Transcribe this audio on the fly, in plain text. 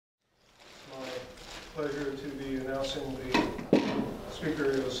pleasure to be announcing the speaker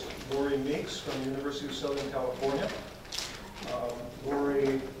is Lori Meeks from the University of Southern California.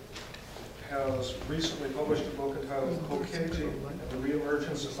 Lori has recently published a book entitled Kokeiji and the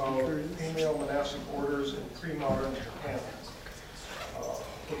Reemergence of Female Monastic Orders in Pre-Modern Japan.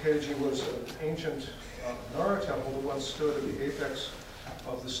 Kokeiji was an ancient Nara temple that once stood at the apex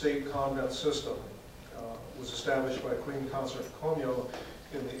of the state convent system. It was established by Queen Consort Komyo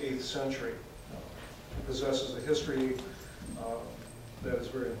in the 8th century. It possesses a history that is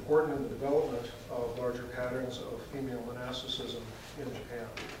very important in the development of larger patterns of female monasticism in Japan.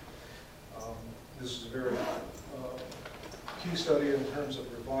 This is a very key study in terms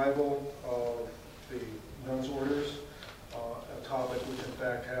of revival of the nuns' orders, a topic which in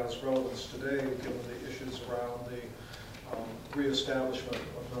fact has relevance today given the issues around the reestablishment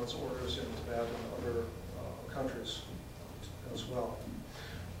of nuns' orders in Tibet and other countries as well.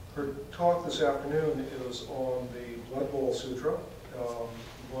 Her talk this afternoon is on the Blood Bowl Sutra,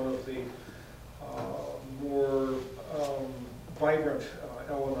 one of the more vibrant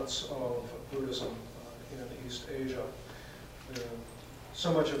elements of Buddhism in East Asia.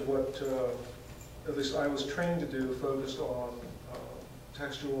 So much of what, at least I was trained to do, focused on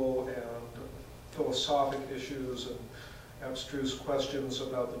textual and philosophic issues and abstruse questions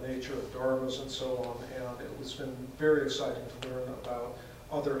about the nature of dharmas and so on, and it's been very exciting to learn about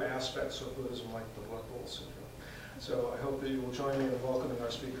other aspects of Buddhism like the Blood Bowl Sutra. So I hope that you will join me in welcoming our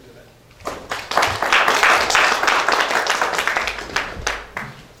speaker today.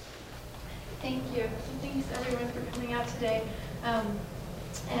 Thank you. Thanks everyone for coming out today.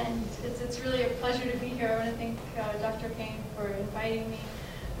 And it's really a pleasure to be here. I want to thank Dr. Payne for inviting me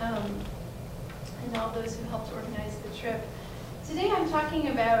and all those who helped organize the trip. Today I'm talking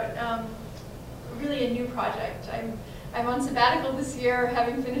about really a new project. I'm on sabbatical this year,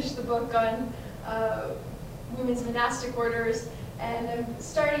 having finished the book on women's monastic orders, and I'm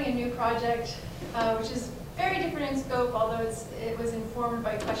starting a new project which is very different in scope, although it was informed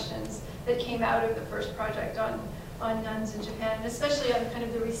by questions that came out of the first project on nuns in Japan, and especially on kind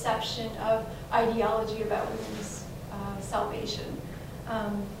of the reception of ideology about women's salvation.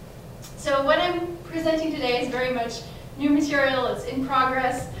 So what I'm presenting today is very much new material. It's in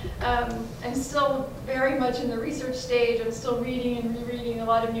progress. I'm still very much in the research stage. I'm still reading and rereading a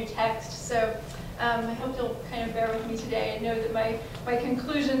lot of new text. So I hope you'll kind of bear with me today and know that my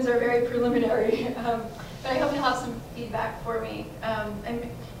conclusions are very preliminary. But I hope you'll have some feedback for me. I'm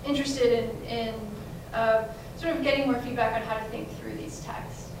interested in sort of getting more feedback on how to think through these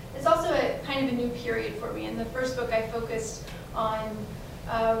texts. It's also a kind of a new period for me. In the first book, I focused on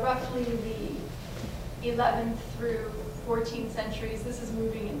roughly the 11th through 14th centuries. This is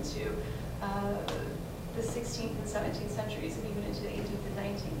moving into the 16th and 17th centuries, and even into the 18th and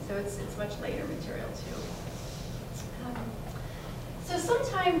 19th. So it's much later material too. So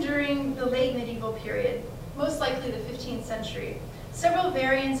sometime during the late medieval period, most likely the 15th century, several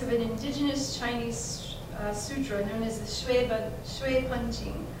variants of an indigenous Chinese sutra known as the Shui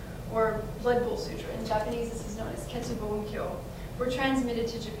Penjing, or Blood Bowl Sutra. In Japanese, this is known as Ketsubonkyo, were transmitted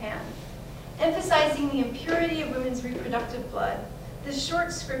to Japan. Emphasizing the impurity of women's reproductive blood, this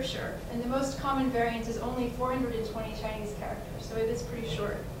short scripture, and the most common variant is only 420 Chinese characters, so it is pretty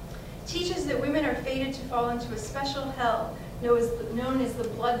short, teaches that women are fated to fall into a special hell known as the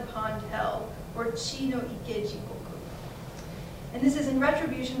blood pond hell, or Chi no Ike Jikoku. And this is in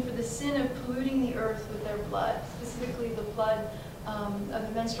retribution for the sin of polluting the earth with their blood, specifically the blood of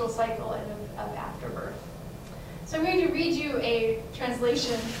the menstrual cycle and of afterbirth. So I'm going to read you a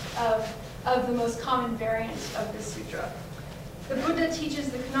translation of the most common variant of this sutra. The Buddha teaches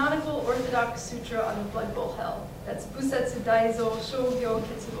the canonical orthodox sutra on the blood bowl hell. That's Busetsu Daizo Shogyo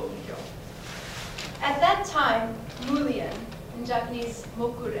Ketsubonkyo. At that time, Mulian, in Japanese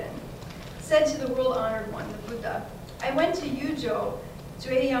Mokuren, said to the world-honored one, the Buddha, I went to Yuzhou,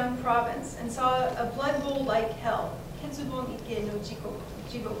 Zhejiang province, and saw a blood bowl-like hell, Ketsubon Ike no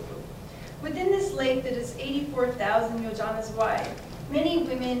Jigoku. Within this lake that is 84,000 yojanas wide, many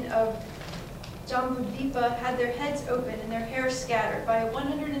women of Jambudvipa had their heads open and their hair scattered by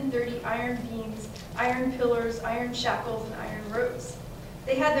 130 iron beams, iron pillars, iron shackles, and iron ropes.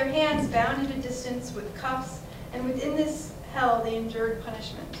 They had their hands bound at a distance with cuffs, and within this hell they endured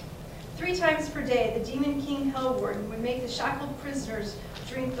punishment. 3 times per day, the demon king Hell Warden would make the shackled prisoners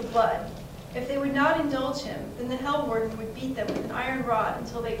drink the blood. If they would not indulge him, then the Hell Warden would beat them with an iron rod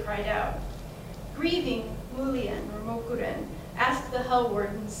until they cried out. Grieving, Mulian, or Mokuren, asked the Hell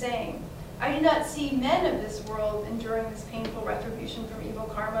Warden, saying, I do not see men of this world enduring this painful retribution from evil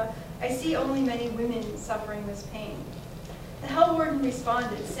karma. I see only many women suffering this pain. The Hell Warden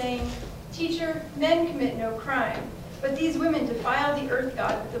responded, saying, Teacher, men commit no crime, but these women defile the earth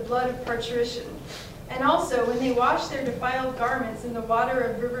god with the blood of parturition. And also, when they wash their defiled garments in the water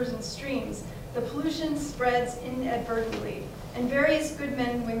of rivers and streams, the pollution spreads inadvertently, and various good men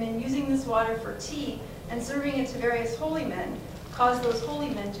and women using this water for tea and serving it to various holy men cause those holy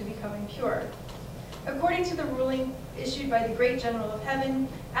men to become impure. According to the ruling issued by the great general of heaven,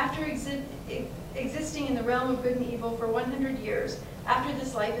 after existing in the realm of good and evil for 100 years, after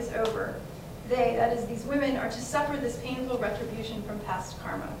this life is over, they, that is these women, are to suffer this painful retribution from past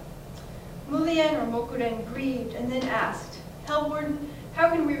karma. Mulien or Mokuren grieved and then asked, Hell Warden, how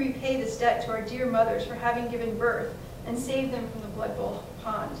can we repay this debt to our dear mothers for having given birth and saved them from the Blood Bowl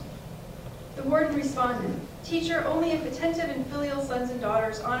pond? The warden responded, Teacher, only if attentive and filial sons and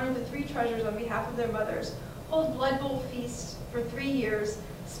daughters honor the three treasures on behalf of their mothers, hold Blood Bowl feasts for 3 years,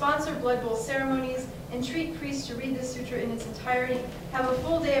 sponsor Blood Bowl ceremonies, entreat priests to read the sutra in its entirety, have a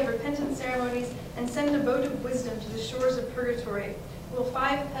full day of repentant ceremonies, and send a boat of wisdom to the shores of purgatory, will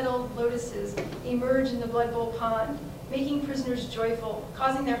 5-petaled lotuses emerge in the Blood Bowl pond, making prisoners joyful,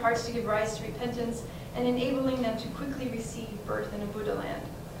 causing their hearts to give rise to repentance, and enabling them to quickly receive birth in a Buddha land.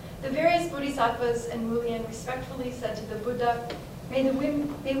 The various bodhisattvas and Mulien respectfully said to the Buddha, may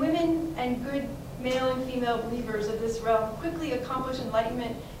women and good male and female believers of this realm quickly accomplish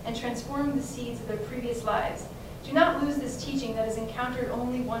enlightenment and transform the seeds of their previous lives. Do not lose this teaching that is encountered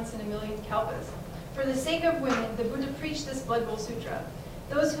only once in a million kalpas. For the sake of women, the Buddha preached this Blood Bowl Sutra.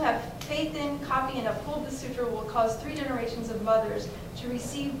 Those who have faith in, copy, and uphold the sutra will cause 3 generations of mothers to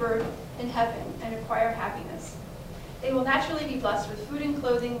receive birth in heaven and acquire happiness. They will naturally be blessed with food and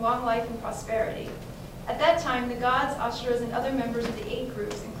clothing, long life, and prosperity. At that time, the gods, asuras, and other members of the 8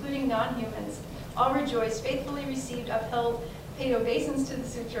 groups, including non-humans, all rejoiced, faithfully received, upheld, paid obeisance to the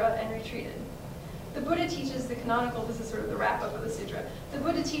sutra, and retreated. The Buddha teaches the canonical, this is sort of the wrap-up of the sutra, the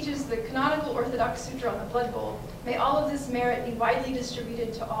Buddha teaches the canonical Orthodox Sutra on the Blood Bowl. May all of this merit be widely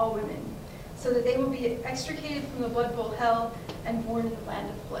distributed to all women, so that they will be extricated from the Blood Bowl hell and born in the land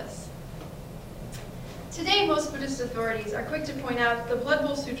of bliss. Today, most Buddhist authorities are quick to point out that the Blood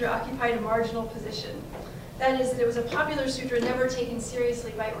Bowl Sutra occupied a marginal position. That is, that it was a popular sutra never taken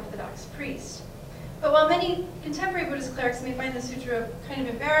seriously by Orthodox priests. But while many contemporary Buddhist clerics may find the sutra kind of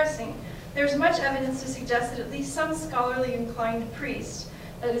embarrassing, there's much evidence to suggest that at least some scholarly inclined priest,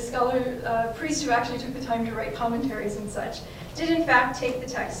 that is, priests who actually took the time to write commentaries and such, did in fact take the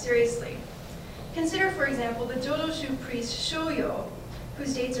text seriously. Consider, for example, the Jodoshu priest Shoyo,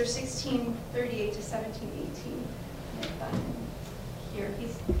 whose dates are 1638 to 1718. Here,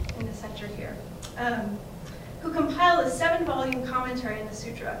 he's in the center here. Who compiled a 7-volume commentary on the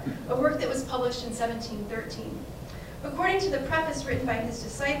sutra, a work that was published in 1713. According to the preface written by his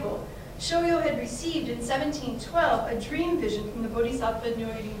disciple, Shoyo had received in 1712 a dream vision from the Bodhisattva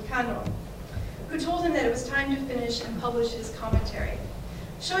Norin Kannon, who told him that it was time to finish and publish his commentary.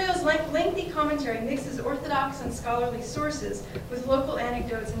 Shoyo's lengthy commentary mixes orthodox and scholarly sources with local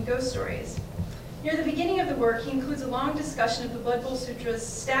anecdotes and ghost stories. Near the beginning of the work, he includes a long discussion of the Blood Bowl Sutra's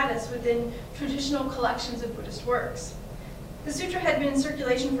status within traditional collections of Buddhist works. The sutra had been in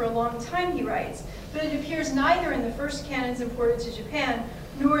circulation for a long time, he writes, but it appears neither in the first canons imported to Japan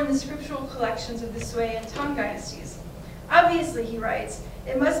nor in the scriptural collections of the Sui and Tang dynasties. Obviously, he writes,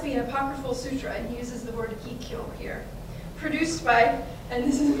 it must be an apocryphal sutra, and he uses the word gikyo here, produced by, and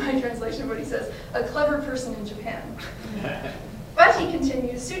this is my translation of what he says, a clever person in Japan. But, he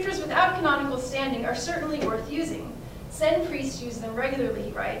continues, sutras without canonical standing are certainly worth using. Zen priests use them regularly,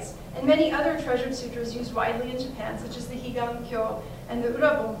 he writes, and many other treasured sutras used widely in Japan, such as the Higan-kyo and the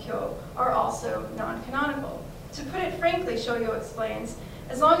Urabon-kyo, are also non-canonical. To put it frankly, Shoyo explains,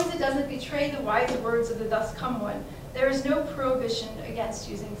 as long as it doesn't betray the wise words of the thus come one, there is no prohibition against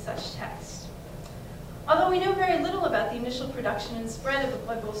using such text. Although we know very little about the initial production and spread of the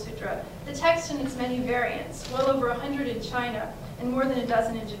Blood Bowl Sutra, the text and its many variants, well over 100 in China and more than a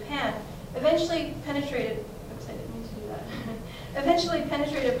dozen in Japan, eventually penetrated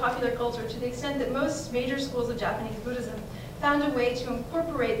popular culture to the extent that most major schools of Japanese Buddhism found a way to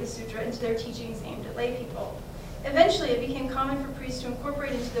incorporate the sutra into their teachings aimed at lay people. Eventually, it became common for priests to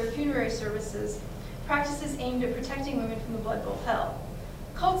incorporate into their funerary services practices aimed at protecting women from the Blood Bowl hell.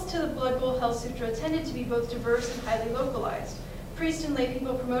 Cults to the Blood Bowl Hell Sutra tended to be both diverse and highly localized. Priests and lay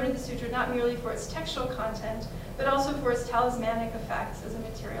people promoted the sutra not merely for its textual content, but also for its talismanic effects as a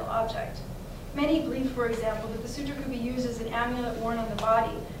material object. Many believed, for example, that the sutra could be used as an amulet worn on the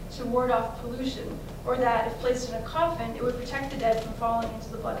body to ward off pollution, or that, if placed in a coffin, it would protect the dead from falling into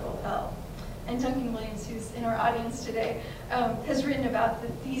the Blood Bowl hell. And Duncan Williams, who's in our audience today, has written about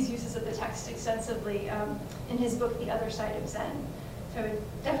these uses of the text extensively in his book, The Other Side of Zen. I would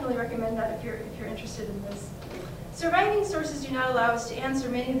definitely recommend that if you're interested in this. Surviving sources do not allow us to answer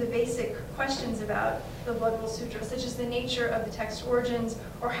many of the basic questions about the Blood Bowl Sutra, such as the nature of the text origins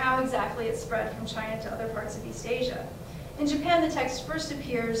or how exactly it spread from China to other parts of East Asia. In Japan, the text first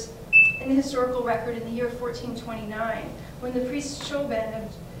appears in the historical record in the year 1429, when the priest Shoben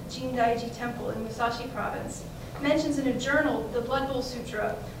of Jindaiji Temple in Musashi Province mentions in a journal the Blood Bowl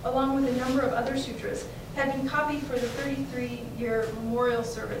Sutra, along with a number of other sutras, had been copied for the 33-year memorial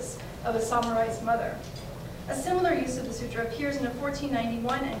service of a samurai's mother. A similar use of the sutra appears in a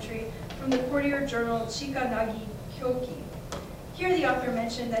 1491 entry from the courtier journal Chikanagi Kyoki. Here the author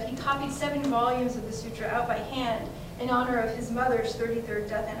mentioned that he copied 7 volumes of the sutra out by hand in honor of his mother's 33rd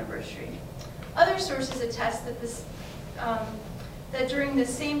death anniversary. Other sources attest that, that during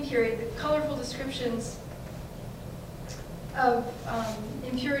this same period, the colorful descriptions of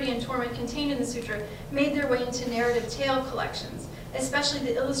impurity and torment contained in the sutra made their way into narrative tale collections, especially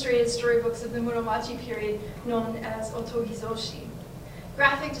the illustrated storybooks of the Muromachi period known as Otogizoshi.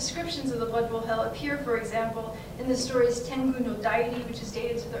 Graphic descriptions of the Blood Bowl Hell appear, for example, in the stories Tengu no Dairi, which is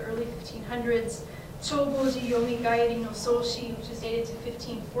dated to the early 1500s, Choboji Yomi Gairi no Soshi, which is dated to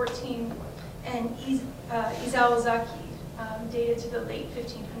 1514, and Izaozaki, dated to the late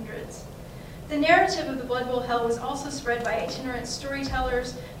 1500s. The narrative of the Blood Bowl Hell was also spread by itinerant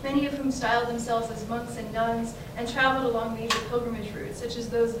storytellers, many of whom styled themselves as monks and nuns and traveled along major pilgrimage routes, such as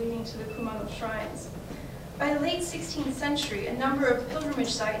those leading to the Kumano shrines. By the late 16th century, a number of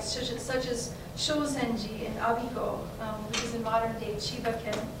pilgrimage sites, such as Shosenji in Abiko, which is in modern-day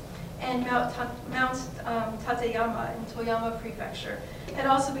Chiba-ken, and Mount Tateyama in Toyama Prefecture, had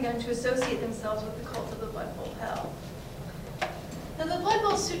also begun to associate themselves with the cult of the Blood Bowl Hell. Now, the Blood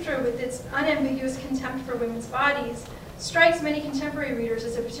Bowl Sutra, with its unambiguous contempt for women's bodies, strikes many contemporary readers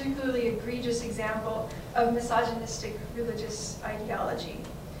as a particularly egregious example of misogynistic religious ideology.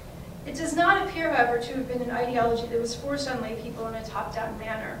 It does not appear, however, to have been an ideology that was forced on lay people in a top-down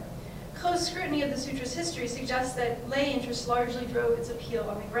manner. Close scrutiny of the sutra's history suggests that lay interest largely drove its appeal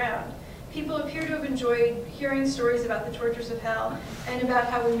on the ground. People appear to have enjoyed hearing stories about the tortures of hell and about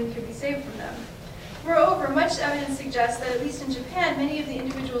how women could be saved from them. Moreover, much evidence suggests that, at least in Japan, many of the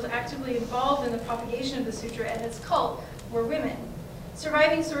individuals actively involved in the propagation of the sutra and its cult were women.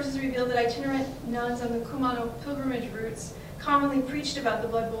 Surviving sources reveal that itinerant nuns on the Kumano pilgrimage routes commonly preached about the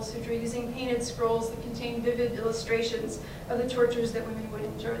Blood Bowl Sutra using painted scrolls that contained vivid illustrations of the tortures that women would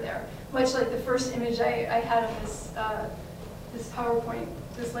endure there. Much like the first image I had of this, this PowerPoint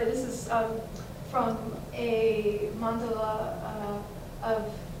display. This is from a mandala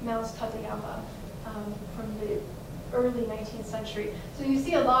of Mount Tateyama from the early 19th century. So you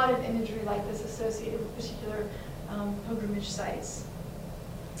see a lot of imagery like this associated with particular pilgrimage sites.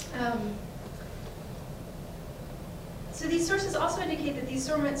 So these sources also indicate that these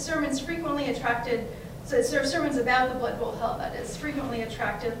sermons frequently attracted, sermons about the Blood Bowl Hell, that is, frequently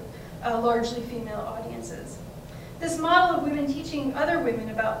attracted largely female audiences. This model of women teaching other women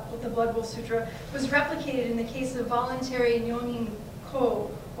about the Blood Bowl Sutra was replicated in the case of voluntary Nyonin Ko,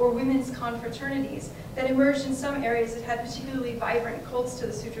 or women's confraternities, that emerged in some areas that had particularly vibrant cults to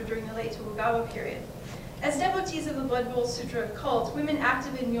the sutra during the late Tokugawa period. As devotees of the Blood Bowl Sutra cult, women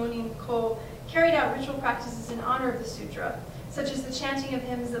active in Nyonin Ko carried out ritual practices in honor of the sutra, such as the chanting of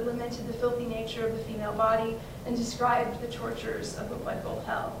hymns that lamented the filthy nature of the female body and described the tortures of the Blood Bowl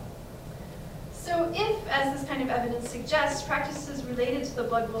Hell. So if, as this kind of evidence suggests, practices related to the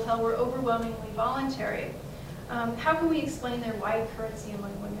Blood Bowl Hell were overwhelmingly voluntary, how can we explain their wide currency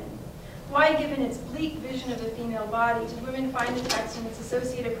among women? Why, given its bleak vision of the female body, did women find the text and its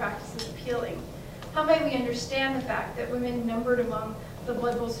associated practices appealing? How might we understand the fact that women numbered among the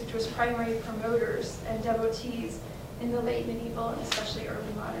Blood Bowl Sutra's primary promoters and devotees in the late medieval and especially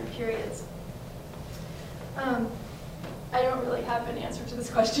early modern periods? I don't really have an answer to this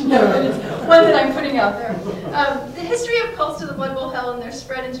question yet, but it's one that I'm putting out there. The history of cults to the Blood Bowl Hell and their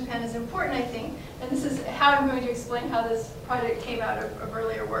spread in Japan is important, I think, and this is how I'm going to explain how this project came out of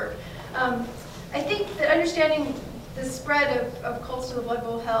earlier work. I think that understanding the spread of cults to the Blood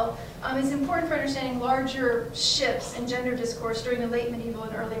Bowl Hell is important for understanding larger shifts in gender discourse during the late medieval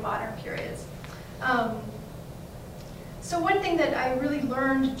and early modern periods. So one thing that I really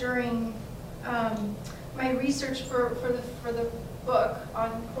learned during my research for the book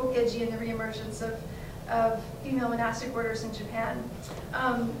on Kokeji and the reemergence of female monastic orders in Japan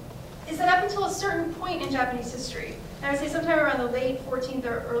is that up until a certain point in Japanese history, and I would say sometime around the late 14th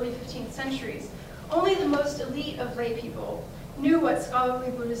or early 15th centuries, only the most elite of lay people knew what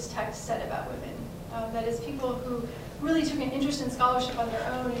scholarly Buddhist texts said about women. That is, people who really took an interest in scholarship on their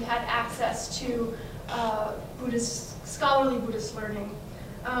own and had access to Buddhist scholarly Buddhist learning.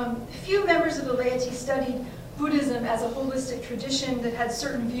 Few members of the laity studied Buddhism as a holistic tradition that had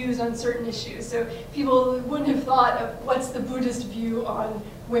certain views on certain issues. So people wouldn't have thought of what's the Buddhist view on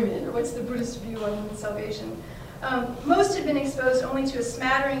women, or what's the Buddhist view on women's salvation. Most had been exposed only to a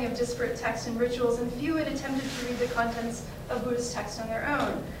smattering of disparate texts and rituals, and few had attempted to read the contents of Buddhist texts on their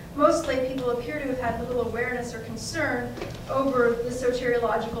own. Most lay people appear to have had little awareness or concern over the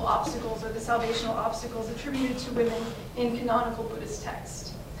soteriological obstacles or the salvational obstacles attributed to women in canonical Buddhist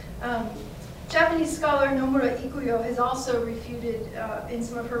text. Japanese scholar Nomura Ikuyo has also refuted in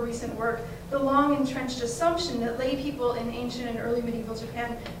some of her recent work the long entrenched assumption that lay people in ancient and early medieval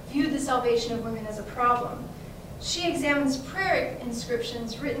Japan viewed the salvation of women as a problem. She examines prayer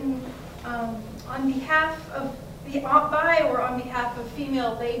inscriptions written on behalf of by or on behalf of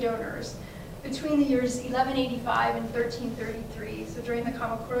female lay donors between the years 1185 and 1333, so during the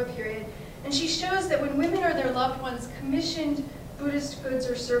Kamakura period. And she shows that when women or their loved ones commissioned Buddhist goods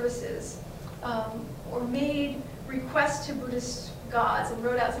or services, or made requests to Buddhist gods and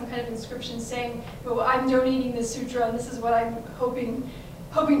wrote out some kind of inscription saying, well, I'm donating this sutra and this is what I'm hoping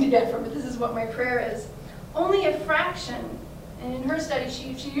to get from it, this is what my prayer is. Only a fraction, and in her study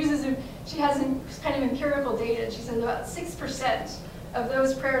she has kind of empirical data. She says about 6% of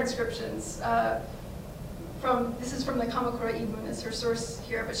those prayer inscriptions this is from the Kamakura Ibun as her source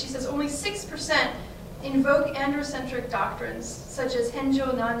here, but she says only 6% invoke androcentric doctrines such as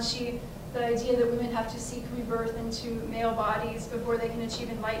Henjo Nanshi, the idea that women have to seek rebirth into male bodies before they can achieve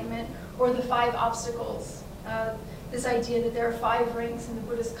enlightenment, or the 5 obstacles, this idea that there are 5 ranks in the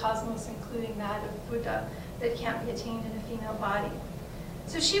Buddhist cosmos, including that of Buddha, that can't be attained in a female body.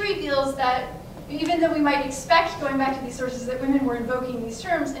 So she reveals that even though we might expect, going back to these sources, that women were invoking these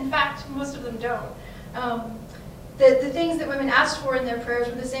terms, in fact, most of them don't. The things that women asked for in their prayers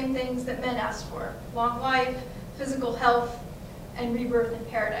were the same things that men asked for: long life, physical health, and rebirth in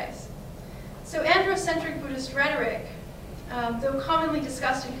paradise. So androcentric Buddhist rhetoric, though commonly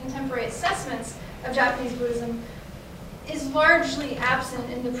discussed in contemporary assessments of Japanese Buddhism, is largely absent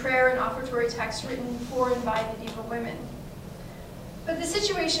in the prayer and offertory texts written for and by medieval women. But the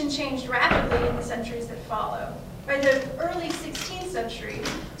situation changed rapidly in the centuries that follow. By the early 16th century,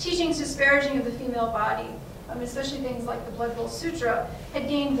 teachings disparaging of the female body, especially things like the Blood Bowl Sutra, had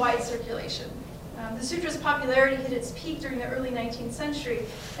gained wide circulation. The sutra's popularity hit its peak during the early 19th century,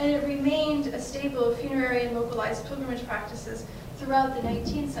 and it remained a staple of funerary and localized pilgrimage practices throughout the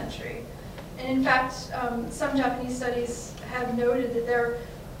 19th century. And in fact, some Japanese studies have noted that there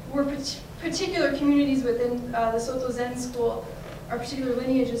were particular communities within the Soto Zen school, or particular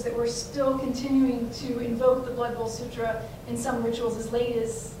lineages, that were still continuing to invoke the Blood Bowl Sutra in some rituals as late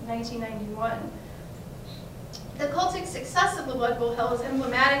as 1991. The cultic success of the Blood Bowl Hell is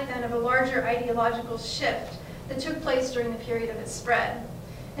emblematic then of a larger ideological shift that took place during the period of its spread.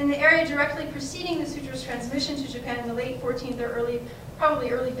 In the area directly preceding the sutra's transmission to Japan in the late 14th or probably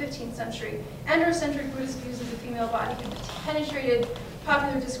early 15th century, androcentric Buddhist views of the female body had penetrated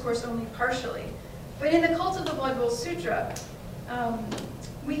popular discourse only partially. But in the cult of the Blood Bowl Sutra,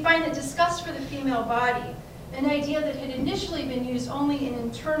 we find that disgust for the female body, an idea that had initially been used only in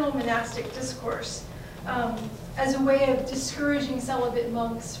internal monastic discourse, as a way of discouraging celibate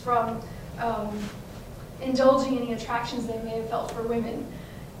monks from indulging in the attractions they may have felt for women.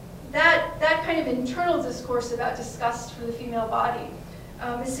 That kind of internal discourse about disgust for the female body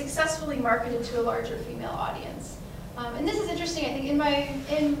is successfully marketed to a larger female audience. And this is interesting. I think in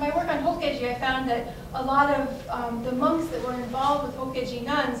my work on Hokkeji, I found that a lot of the monks that were involved with Hokkeji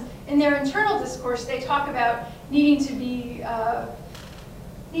nuns, in their internal discourse, they talk about needing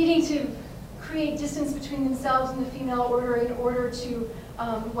to create distance between themselves and the female order in order to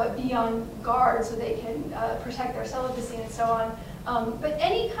be on guard so they can protect their celibacy and so on. But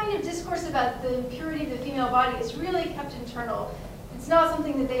any kind of discourse about the purity of the female body is really kept internal. It's not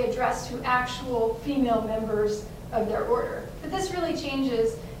something that they address to actual female members of their order. But this really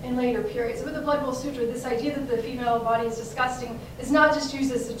changes in later periods. With the Blood Bowl Sutra, this idea that the female body is disgusting is not just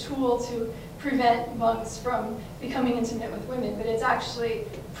used as a tool to prevent monks from becoming intimate with women, but it's actually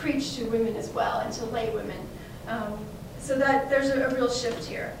preached to women as well, and to lay women. So that there's a real shift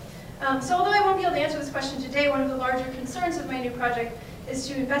here. So although I won't be able to answer this question today, one of the larger concerns of my new project is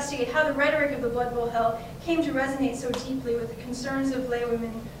to investigate how the rhetoric of the Blood Bowl Hell came to resonate so deeply with the concerns of lay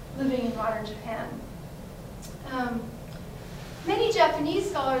women living in modern Japan. Many Japanese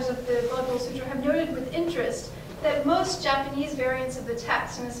scholars of the Blood Bowl Sutra have noted with interest that most Japanese variants of the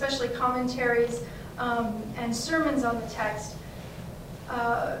text, and especially commentaries and sermons on the text,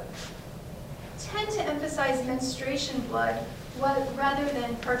 tend to emphasize menstruation blood rather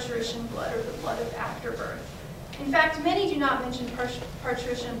than parturition blood, or the blood of afterbirth. In fact, many do not mention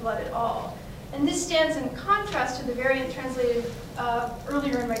parturition blood at all. And this stands in contrast to the variant translated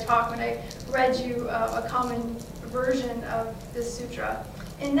earlier in my talk when I read you a common version of this sutra.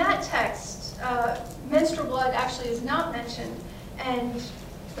 In that text, menstrual blood actually is not mentioned, and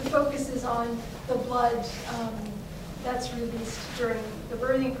the focus is on the blood that's released during the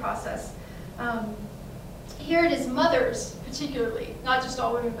birthing process. Here it is mothers, particularly, not just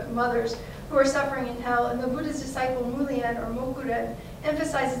all women, but mothers, who are suffering in hell, and the Buddha's disciple Mulian, or Mokuren,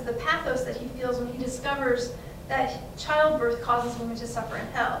 emphasizes the pathos that he feels when he discovers that childbirth causes women to suffer in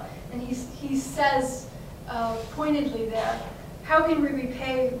hell. And he says pointedly there, how can we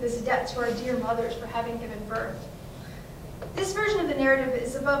repay this debt to our dear mothers for having given birth? This version of the narrative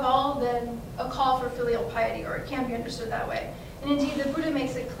is above all then a call for filial piety, or it can be understood that way. And indeed, the Buddha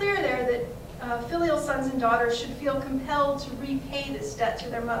makes it clear there that filial sons and daughters should feel compelled to repay this debt to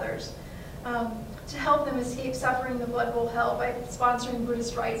their mothers, to help them escape suffering the blood bowl hell by sponsoring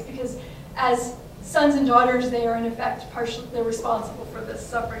Buddhist rites, because as sons and daughters, they are in effect they're responsible for the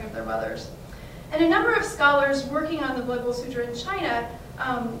suffering of their mothers. And a number of scholars working on the Blood Bowl Sutra in China,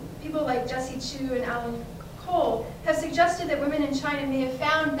 people like Jesse Chu and Alan Cole, have suggested that women in China may have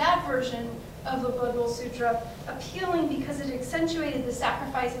found that version of the Blood Bowl Sutra appealing because it accentuated the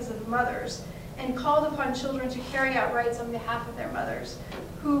sacrifices of the mothers and called upon children to carry out rites on behalf of their mothers,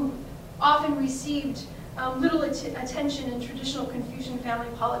 who often received little attention in traditional Confucian family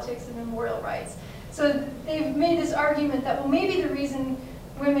politics and memorial rites. So they've made this argument that, well, maybe the reason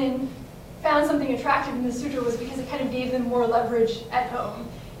women found something attractive in the sutra was because it kind of gave them more leverage at home.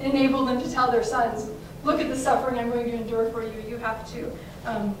 It enabled them to tell their sons, look at the suffering I'm going to endure for you. You have to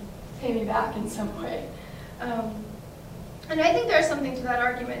pay me back in some way. And I think there's something to that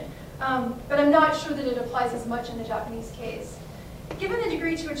argument, but I'm not sure that it applies as much in the Japanese case. Given the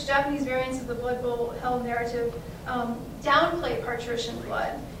degree to which Japanese variants of the Blood Bowl hell narrative downplay parturition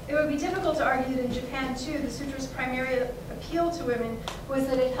blood, it would be difficult to argue that in Japan, too, the sutra's primary appeal to women was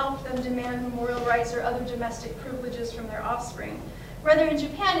that it helped them demand memorial rights or other domestic privileges from their offspring. Rather, in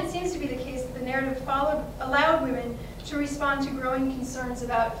Japan, it seems to be the case that the narrative allowed women to respond to growing concerns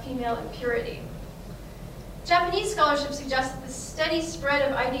about female impurity. Japanese scholarship suggests that the steady spread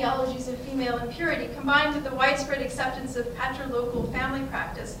of ideologies of female impurity, combined with the widespread acceptance of patrilocal family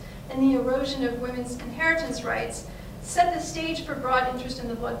practice and the erosion of women's inheritance rights, set the stage for broad interest in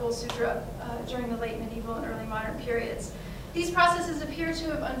the Blood Bowl Sutra during the late medieval and early modern periods. These processes appear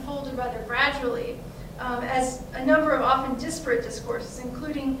to have unfolded rather gradually, as a number of often disparate discourses,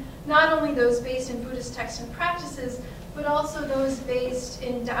 including not only those based in Buddhist texts and practices, but also those based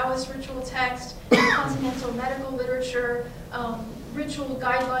in Taoist ritual text, continental medical literature, ritual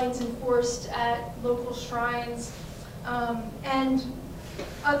guidelines enforced at local shrines, and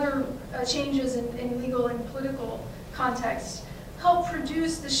other changes in legal and political context, help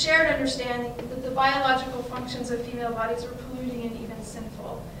produce the shared understanding that the biological functions of female bodies were polluting and even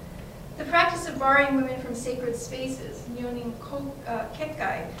sinful. The practice of barring women from sacred spaces, nyonin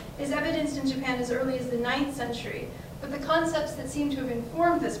kekkai, is evidenced in Japan as early as the 9th century, but the concepts that seem to have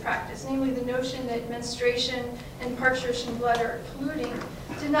informed this practice, namely the notion that menstruation and parturition blood are polluting,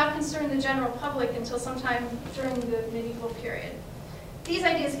 did not concern the general public until sometime during the medieval period. These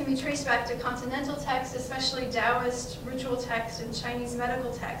ideas can be traced back to continental texts, especially Taoist ritual text and Chinese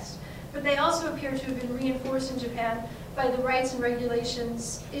medical text, but they also appear to have been reinforced in Japan by the rites and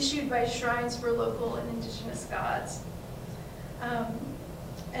regulations issued by shrines for local and indigenous gods.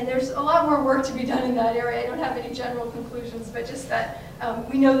 And there's a lot more work to be done in that area. I don't have any general conclusions, but just that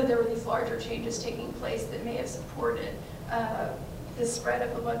we know that there were these larger changes taking place that may have supported the spread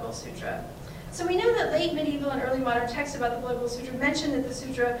of the Blood Bowl Sutra. So we know that late medieval and early modern texts about the Blood Bowl Sutra mention that the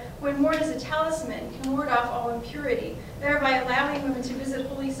sutra, when worn as a talisman, can ward off all impurity, thereby allowing women to visit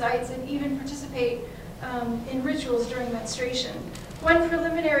holy sites and even participate in rituals during menstruation. One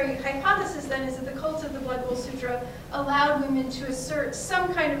preliminary hypothesis then is that the cult of the Blood Bowl Sutra allowed women to assert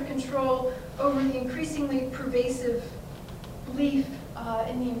some kind of control over the increasingly pervasive belief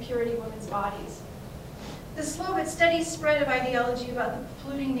in the impurity of women's bodies. The slow but steady spread of ideology about the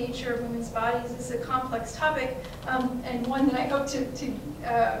polluting nature of women's bodies is a complex topic, and one that I hope to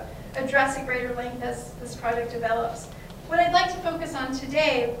address at greater length as this project develops. What I'd like to focus on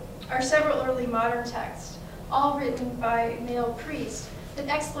today are several early modern texts, all written by male priests, that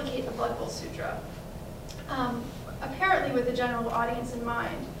explicate the Blood Bowl Sutra, apparently with the general audience in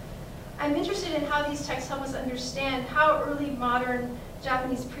mind. I'm interested in how these texts help us understand how early modern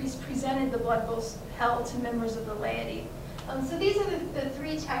Japanese priests presented the Blood Bowl hell to members of the laity. So these are the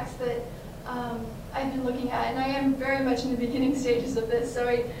three texts that I've been looking at, and I am very much in the beginning stages of this, so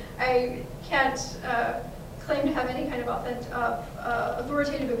I can't claim to have any kind of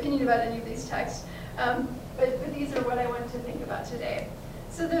authoritative opinion about any of these texts, but these are what I wanted to think about today.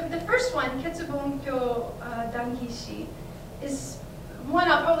 So the first one, Ketsubon-kyo Dangishi, is one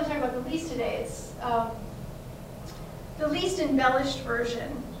I'll probably talk about the least today. It's the least embellished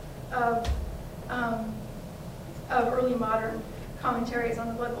version of early modern commentaries on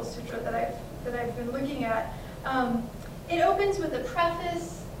the Blood Bowl Sutra that I've been looking at. It opens with a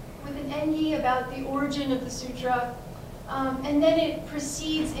preface, with an engi about the origin of the sutra, and then it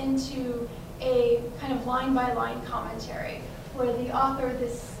proceeds into a kind of line-by-line commentary, where the author,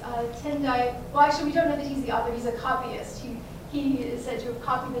 this Tendai, well actually we don't know that he's the author, he's a copyist. He is said to have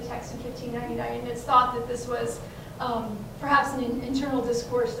copied the text in 1599, and it's thought that this was perhaps an internal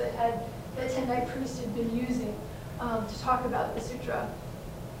discourse that Tendai priest had been using to talk about the sutra.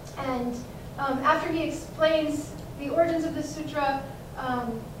 And after he explains the origins of the sutra,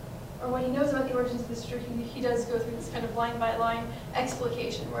 or what he knows about the origins of the sutra, he does go through this kind of line-by-line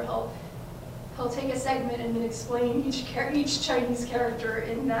explication where he'll take a segment and then explain each Chinese character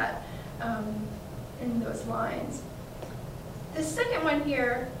in that in those lines. The second one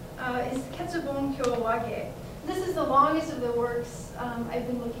here is Ketsubon-kyo Wage. This is the longest of the works I've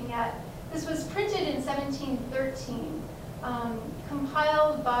been looking at. This was printed in 1713,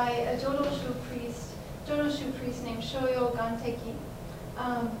 compiled by a Jodoshu priest named Shoyo Ganteki.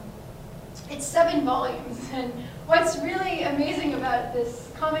 It's 7 volumes, and what's really amazing about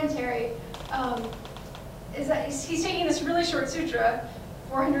this commentary is that he's taking this really short sutra,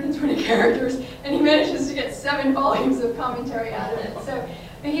 420 characters, and he manages to get 7 volumes of commentary out of it. So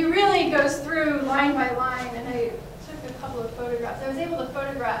he really goes through line by line, and I took a couple of photographs. I was able to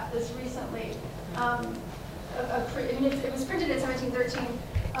photograph this recently. It was printed in 1713,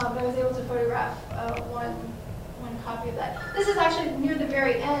 but I was able to photograph one copy of that. This is actually near the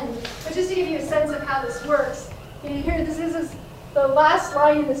very end, but just to give you a sense of how this works, here this is the last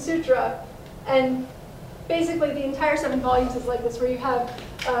line in the sutra, and basically the entire 7 volumes is like this, where you have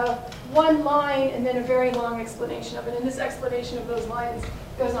one line and then a very long explanation of it, and this explanation of those lines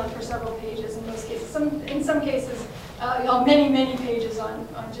goes on for several pages in most cases. In some cases, many, many pages on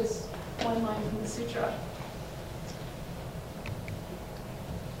just one line from the sutra.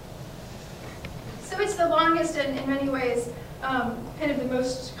 So it's the longest and in many ways kind of the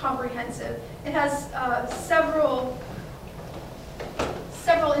most comprehensive. It has several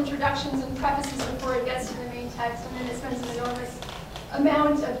introductions and prefaces before it gets to the main text, and then it spends an enormous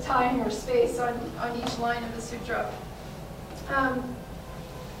amount of time or space on each line of the sutra.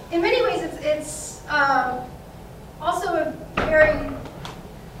 In many ways, it's also a very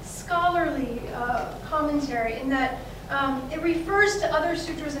scholarly commentary in that it refers to other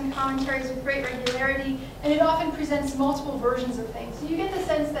sutras and commentaries with great regularity, and it often presents multiple versions of things. So you get the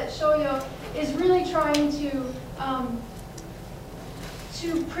sense that Shoyo is really trying to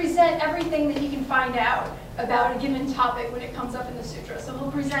present everything that he can find out about a given topic when it comes up in the sutra. So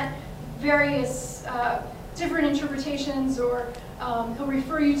he'll present various different interpretations, or he'll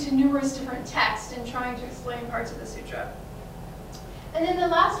refer you to numerous different texts in trying to explain parts of the sutra. And then the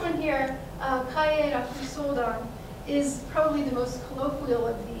last one here, Kaie Raku Sodan, is probably the most colloquial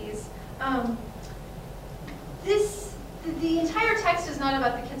of these. The entire text is not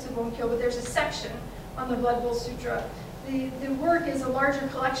about the Ketsubon-kyo, but there's a section on the Blood Bowl Sutra. The work is a larger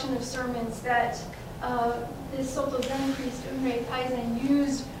collection of sermons that this Soto Zen priest, Unrei Taizen,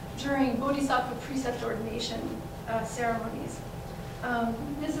 used during Bodhisattva precept ordination ceremonies.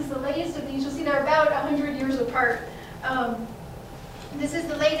 This is the latest of these. You'll see they're about 100 years apart. This is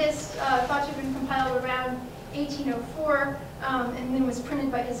the latest, thought to have been compiled around 1804, and then was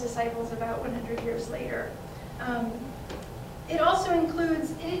printed by his disciples about 100 years later. It also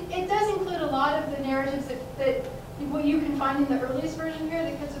includes, it does include a lot of the narratives that what you can find in the earliest version here,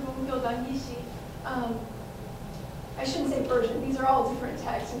 the Ketsubon-kyo Dangishi. I shouldn't say version, these are all different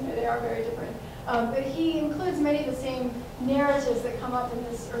texts, and they are very different. But he includes many of the same narratives that come up in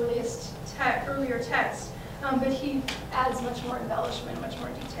this earlier text, but he adds much more embellishment, much more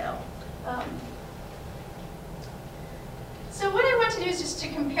detail. So what I want to do is just to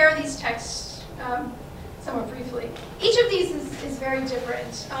compare these texts somewhat briefly. Each of these is very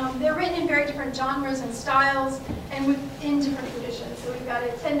different. They're written in very different genres and styles, and within different traditions. So we've got a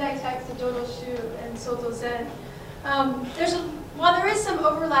Tendai text, a Jodoshu, and Soto Zen. While there is some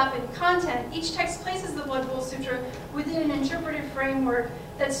overlap in content, each text places the Blood Bowl Sutra within an interpretive framework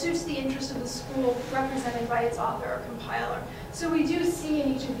that suits the interest of the school represented by its author or compiler. So we do see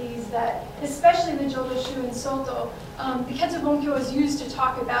in each of these that, especially the Jodoshu and Soto, the Ketsubon-kyo is used to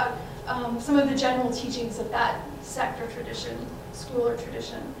talk about some of the general teachings of that sect or tradition, school or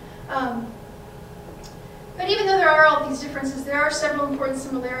tradition. But But even though there are all these differences, there are several important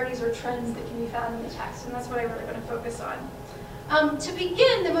similarities or trends that can be found in the text, and that's what I really want to focus on. To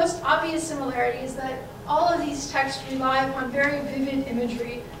begin, the most obvious similarity is that all of these texts rely upon very vivid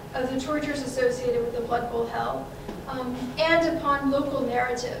imagery of the tortures associated with the Blood Bowl hell, and upon local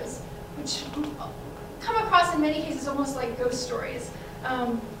narratives, which come across in many cases almost like ghost stories.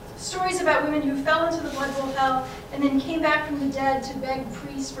 Stories about women who fell into the Blood Bowl hell and then came back from the dead to beg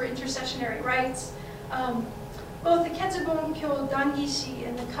priests for intercessionary rites. Both the Ketsubon-kyo Dangishi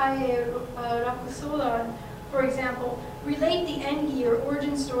and the Kaie Rakusodan, for example, relate the Engi, or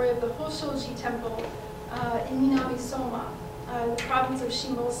origin story, of the Hoshoji temple in Minami Soma, the province of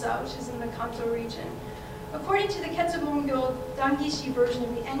Shimosa, which is in the Kanto region. According to the Ketsubon-kyo Dangishi version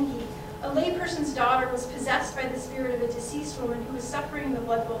of the Engi, a layperson's daughter was possessed by the spirit of a deceased woman who was suffering the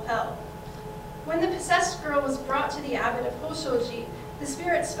Blood Bowl hell. When the possessed girl was brought to the abbot of Hoshoji, the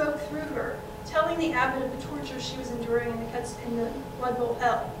spirit spoke through her, telling the abbot of the torture she was enduring in the Blood Bowl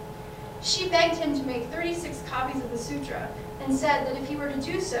hell. She begged him to make 36 copies of the sutra and said that if he were to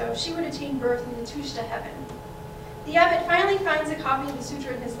do so, she would attain birth in the Tushta heaven. The abbot finally finds a copy of the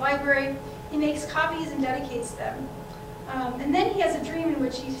sutra in his library. He makes copies and dedicates them. And then he has a dream in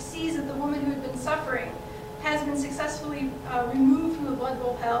which he sees that the woman who had been suffering has been successfully removed from the Blood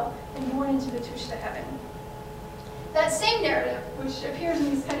Bowl hell and born into the Tushta heaven. That same narrative, which appears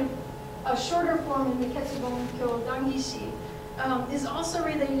in these kind of shorter form in the Ketsubon-kyo Dangishi, is also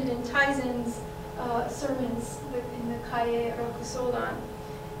related in Taizen's sermons in the Kaie Rakusodan.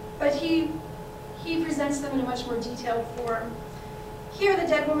 But he presents them in a much more detailed form. Here, the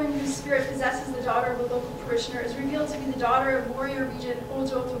dead woman whose spirit possesses the daughter of a local parishioner is revealed to be the daughter of warrior regent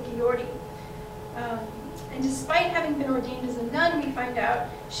Hojo Tokiyori. And despite having been ordained as a nun, we find out,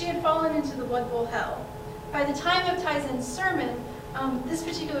 she had fallen into the Blood Bowl hell. By the time of Taizen's sermon, this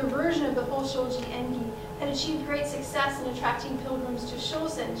particular version of the Hoshoji Engi had achieved great success in attracting pilgrims to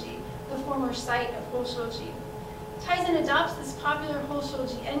Shosenji, the former site of Hoshoji. Taizen adopts this popular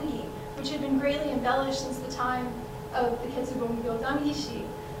Hoshoji Engi, which had been greatly embellished since the time of the Ketsubon-kyo Dangishi,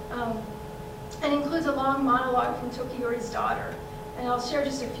 and includes a long monologue from Tokiyori's daughter. And I'll share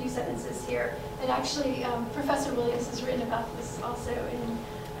just a few sentences here. And actually, Professor Williams has written about this also in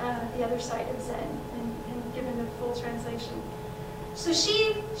The Other Side of Zen, and given the full translation. So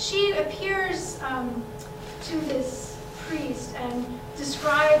she appears to this priest and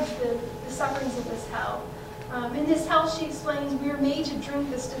describes the sufferings of this hell. In this hell, she explains, we are made to drink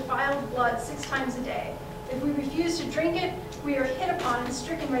this defiled blood 6 times a day. If we refuse to drink it, we are hit upon and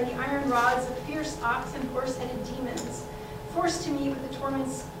stricken by the iron rods of fierce ox and horse-headed demons, forced to meet with the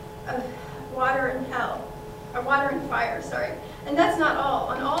torments of water and fire, And that's not all.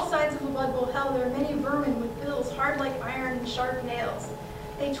 On all sides of the Blood Bowl hell, there are many vermin with bills hard like iron and sharp nails.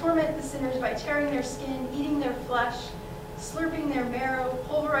 They torment the sinners by tearing their skin, eating their flesh, slurping their marrow,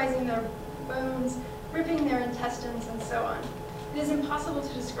 pulverizing their bones, ripping their intestines, and so on. It is impossible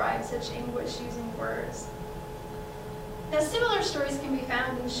to describe such anguish using words. Now, similar stories can be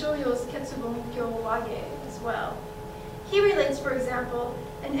found in Shoyo's Ketsubon-kyo Wage as well. He relates, for example,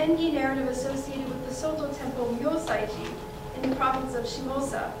 an Engi narrative associated with the Soto temple Myosaiji in the province of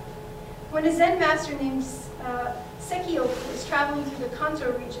Shimosa. When a Zen master named Sekioku was traveling through the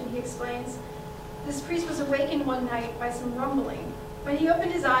Kanto region, he explains, this priest was awakened one night by some rumbling. When he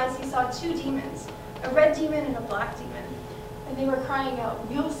opened his eyes, he saw 2 demons, a red demon and a black demon. And they were crying out,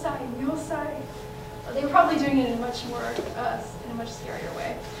 Myosai, Myosai. They were probably doing it in a much scarier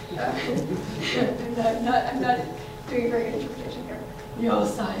way. I'm not doing a very good interpretation here.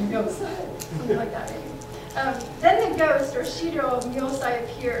 Myosai, Myosai, something like that maybe. Then the ghost, or Shiro of Myosai,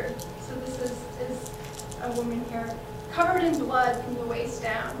 appeared. So this is a woman here, covered in blood from the waist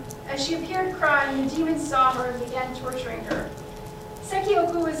down. As she appeared crying, the demons saw her and began torturing her.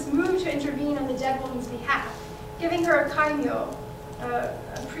 Sekioku was moved to intervene on the dead woman's behalf, giving her a kaimyo, a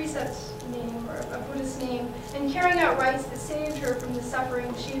precept name or a Buddhist name, and carrying out rites that saved her from the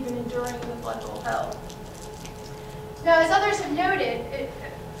suffering she had been enduring in the Blood Bowl hell. Now, as others have noted,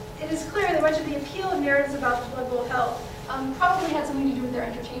 it is clear that much of the appeal of narratives about the Blood Bowl hell probably had something to do with their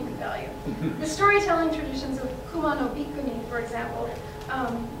entertainment value. The storytelling traditions of Kumano Bhikkhuni, for example,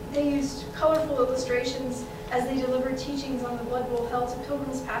 they used colorful illustrations as they delivered teachings on the Blood Bowl hell to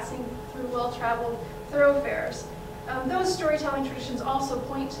pilgrims passing through well-traveled thoroughfares. Those storytelling traditions also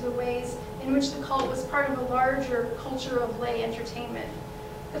point to the ways in which the cult was part of a larger culture of lay entertainment.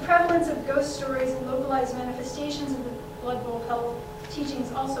 The prevalence of ghost stories and localized manifestations of the Blood Bowl hell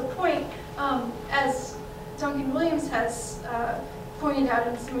teachings also point, as Duncan Williams has pointed out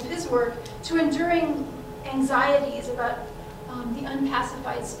in some of his work, to enduring anxieties about the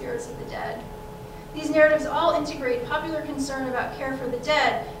unpacified spirits of the dead. These narratives all integrate popular concern about care for the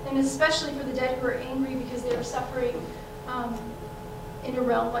dead, and especially for the dead who are angry because they are suffering in a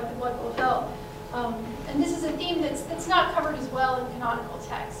realm like the Blood Bowl Hell. And this is a theme that's not covered as well in canonical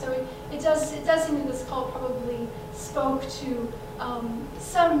text. So it does seem that this cult probably spoke to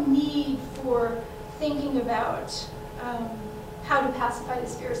some need for thinking about how to pacify the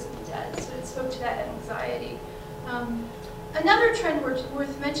spirits of the dead. So it spoke to that anxiety. Another trend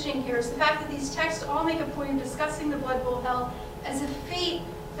worth mentioning here is the fact that these texts all make a point of discussing the Blood Bowl Hell as a fate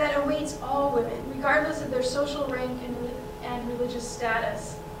that awaits all women, regardless of their social rank and religious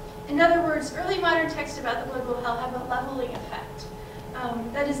status. In other words, early modern texts about the Blood Bowl Hell have a leveling effect.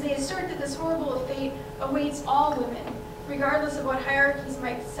 That is, they assert that this horrible fate awaits all women, regardless of what hierarchies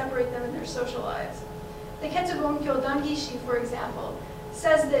might separate them in their social lives. The Ketsubonkyo Dangishi, for example,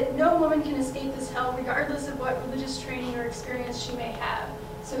 says that no woman can escape this hell regardless of what religious training or experience she may have.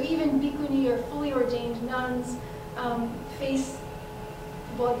 So even bhikkhuni or fully ordained nuns face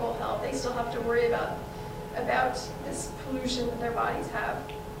the Blood Bowl Hell. They still have to worry about this pollution that their bodies have.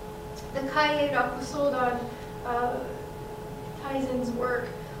 The Kaie Rakusodan, Taizen's work,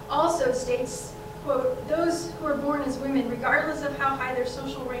 also states, quote, those who are born as women, regardless of how high their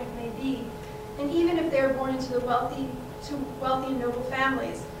social rank may be, and even if they are born into wealthy and noble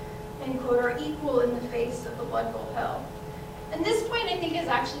families, end quote, are equal in the face of the Blood Bowl Hell. And this point, I think, is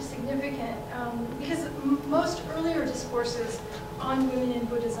actually significant because most earlier discourses on women in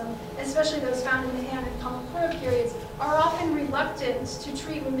Buddhism, especially those found in the Han and Kamakura periods, are often reluctant to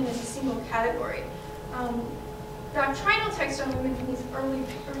treat women as a single category. Doctrinal texts on women from these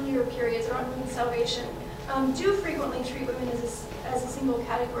earlier periods, or on women's salvation, do frequently treat women as a single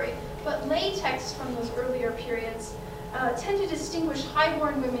category, but lay texts from those earlier periods tend to distinguish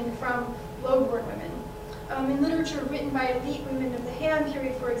high-born women from low-born women. In literature written by elite women of the Han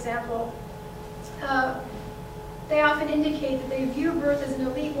period, for example, they often indicate that they view birth as an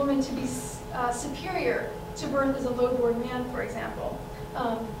elite woman to be superior to birth as a low-born man, for example.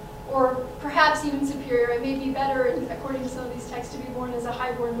 Or perhaps even superior. It may be better, according to some of these texts, to be born as a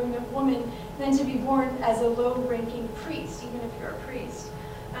high-born woman than to be born as a low-ranking priest, even if you're a priest.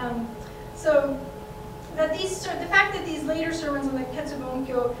 So that the fact that these later sermons on the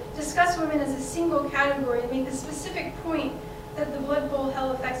Ketsubonkyo discuss women as a single category and make the specific point that the Blood Bowl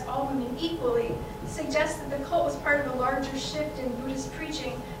Hell affects all women equally suggests that the cult was part of a larger shift in Buddhist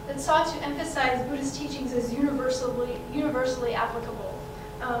preaching that sought to emphasize Buddhist teachings as universally applicable.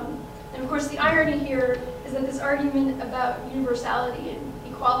 And of course, the irony here is that this argument about universality and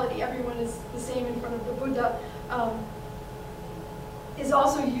equality, everyone is the same in front of the Buddha, is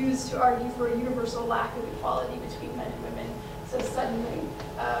also used to argue for a universal lack of equality between men and women. So suddenly,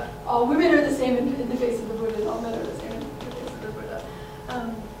 all women are the same in the face of the Buddha, and all men are the same in the face of the Buddha.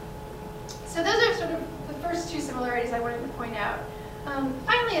 So those are sort of the first two similarities I wanted to point out.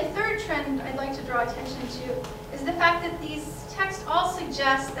 Finally, a third trend I'd like to draw attention to is the fact that these texts all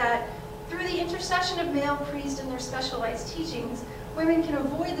suggest that through the intercession of male priests and their specialized teachings, women can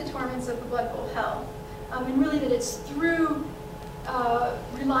avoid the torments of the Blood Bowl Hell. And really that it's through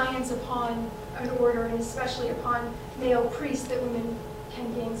reliance upon an order, and especially upon male priests, that women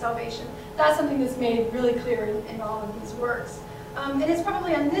can gain salvation. That's something that's made really clear in all of these works. And it's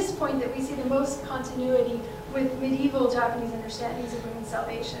probably on this point that we see the most continuity with medieval Japanese understandings of women's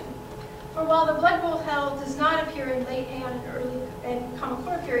salvation. For while the Blood Bowl Hell does not appear in late Han and early and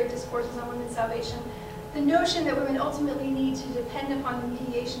Kamakura period discourses on women's salvation, the notion that women ultimately need to depend upon the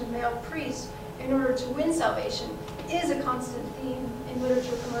mediation of male priests in order to win salvation is a constant theme in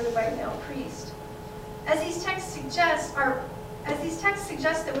literature promoted by a male priest. As these texts suggest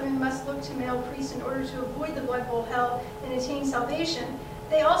that women must look to male priests in order to avoid the Blood Bowl Hell and attain salvation,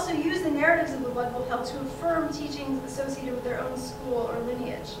 they also use the narratives of the Blood Bowl Hell to affirm teachings associated with their own school or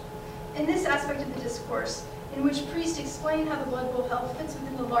lineage. In this aspect of the discourse, in which priests explain how the Blood Bowl Hell fits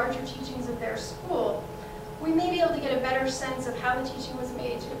within the larger teachings of their school, we may be able to get a better sense of how the teaching was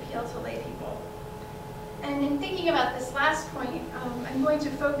made to appeal to lay people. And in thinking about this last point, I'm going to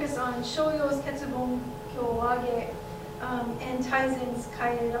focus on Shoyo's Ketsubonkyo Wage and Taizen's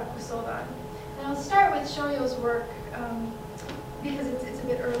Kaie Rakusodan. And I'll start with Shoyo's work because it's a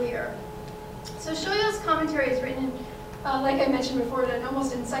bit earlier. So Shoyo's commentary is written, like I mentioned before, in an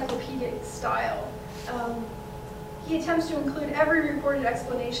almost encyclopedic style. He attempts to include every recorded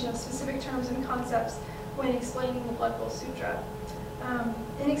explanation of specific terms and concepts when explaining the Blood Bowl Sutra.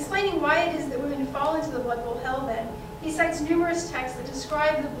 In explaining why it is that women fall into the Blood Bowl Hell then, he cites numerous texts that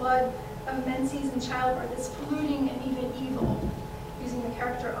describe the blood of menses and childbirth as polluting and even evil, using the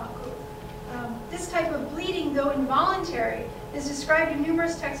character aku. This type of bleeding, though involuntary, is described in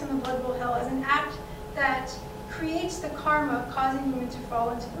numerous texts on the blood bowl hell as an act that creates the karma causing women to fall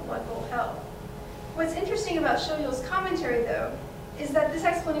into the blood bowl hell. What's interesting about Shoyo's commentary, though, is that this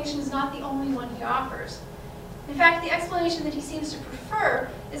explanation is not the only one he offers. In fact, the explanation that he seems to prefer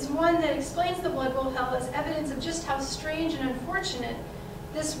is one that explains the blood bowl hell as evidence of just how strange and unfortunate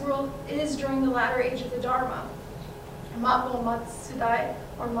this world is during the latter age of the Dharma, Mabo Matsudai,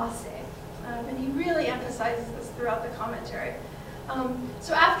 or Mase. And he really emphasizes this throughout the commentary.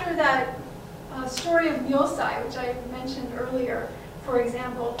 So after that story of Myosai, which I mentioned earlier, for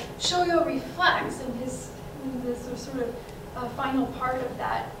example, Shoyo reflects in this sort of final part of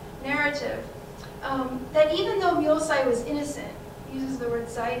that narrative that even though Myosai was innocent, he uses the word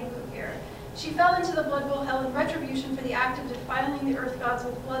Zaibu here, she fell into the blood bowl hell in retribution for the act of defiling the earth gods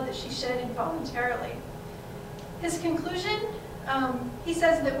with blood that she shed involuntarily. His conclusion, he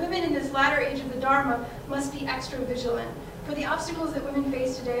says that women in this latter age of the Dharma must be extra vigilant, for the obstacles that women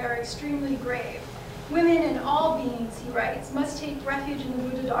face today are extremely grave. Women and all beings, he writes, must take refuge in the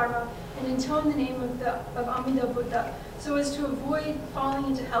Buddha Dharma and intone the name of Amida Buddha so as to avoid falling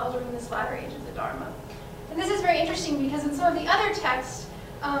into hell during this latter age of the Dharma. And this is very interesting because in some of the other texts,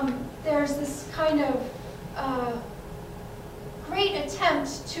 there's this kind of great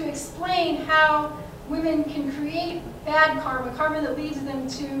attempt to explain how women can create bad karma, karma that leads them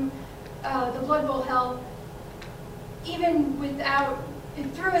to the blood bowl hell, even without,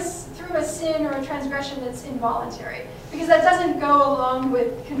 through a sin or a transgression that's involuntary. Because that doesn't go along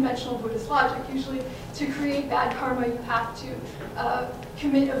with conventional Buddhist logic. Usually to create bad karma you have to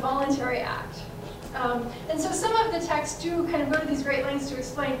commit a voluntary act. And so some of the texts do kind of go to these great lengths to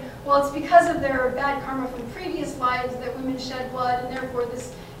explain, well, it's because of their bad karma from previous lives that women shed blood, and therefore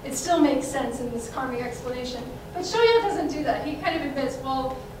it still makes sense in this karmic explanation. But Shoyo doesn't do that. He kind of admits,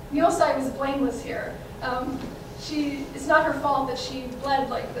 well, Myosai was blameless here. It's not her fault that she bled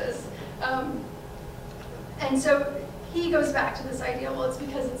like this. And so he goes back to this idea, well, it's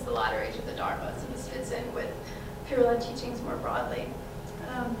because it's the latter age of the Dharma, so this fits in with Pure Land teachings more broadly.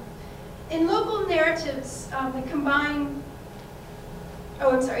 In local narratives that combine,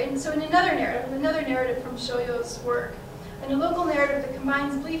 so in another narrative from Shoyo's work, in a local narrative that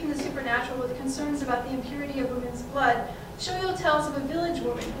combines belief in the supernatural with concerns about the impurity of women's blood, Shoyo tells of a village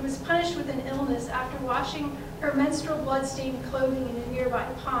woman who was punished with an illness after washing her menstrual blood-stained clothing in a nearby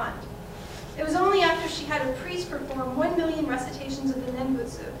pond. It was only after she had a priest perform 1 million recitations of the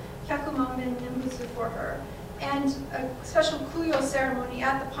Nembutsu, Hyakumanben Nembutsu for her, and a special kuyo ceremony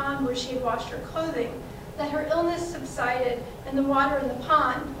at the pond where she had washed her clothing, that her illness subsided and the water in the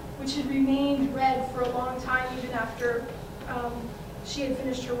pond, which had remained red for a long time even after she had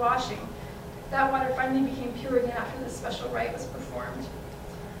finished her washing, that water finally became pure again after this special rite was performed.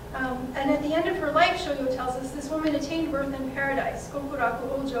 And at the end of her life, Shoyo tells us, this woman attained birth in paradise,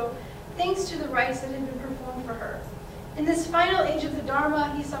 Kokuraku Ojo, thanks to the rites that had been performed for her. In this final age of the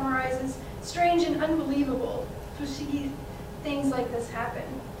Dharma, he summarizes, strange and unbelievable, fushigi things like this happen.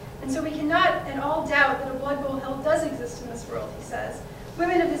 And so we cannot at all doubt that a blood bowl hell does exist in this world, he says.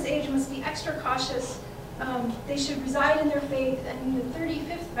 Women of this age must be extra cautious. They should reside in their faith, and in the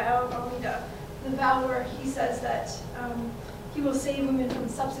 35th vow of Amida, the vow where he says that he will save women from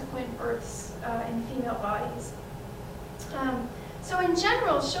subsequent births in female bodies. So in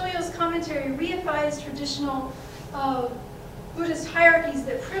general, Shoyo's commentary reifies traditional Buddhist hierarchies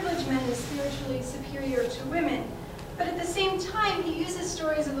that privilege men as spiritually superior to women. But at the same time, he uses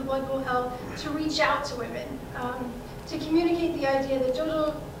stories of the blood bowl hell to reach out to women, to communicate the idea that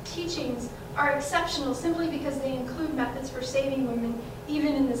Jodo teachings are exceptional simply because they include methods for saving women,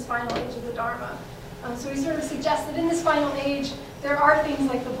 even in this final age of the Dharma. So he sort of suggests that in this final age, there are things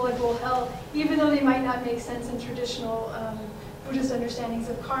like the blood bowl hell, even though they might not make sense in traditional Buddhist understandings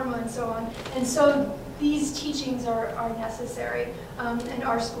of karma and so on. And so these teachings are necessary, and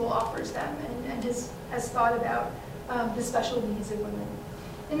our school offers them and has thought about the special needs of women.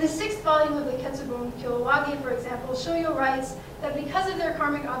 In the 6th volume of the Ketsubun Kyowage, for example, Shoyo writes that because of their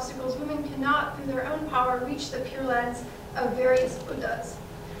karmic obstacles, women cannot, through their own power, reach the Pure Lands of various Buddhas.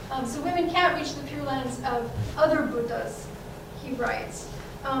 So women can't reach the Pure Lands of other Buddhas, he writes.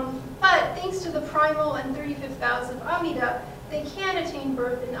 But thanks to the primal and 35th vows of Amida, they can attain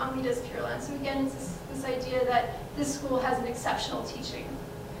birth in Amida's Pure Land. So again, it's this idea that this school has an exceptional teaching.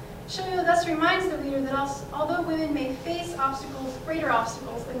 Shoyo thus reminds the reader that although women may face obstacles, greater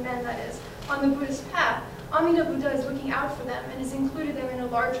obstacles than men, that is, on the Buddhist path, Amida Buddha is looking out for them and has included them in a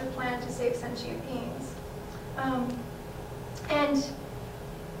larger plan to save sentient beings. And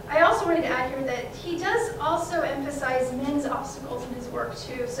I also wanted to add here that he does also emphasize men's obstacles in his work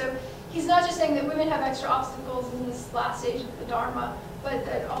too. So he's not just saying that women have extra obstacles in this last stage of the Dharma, but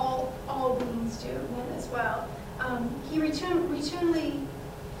that all beings do, men as well. He routinely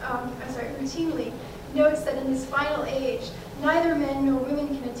notes that in this final age, neither men nor women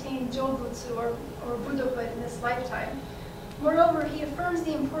can attain Jobutsu or Buddhahood in this lifetime. Moreover, he affirms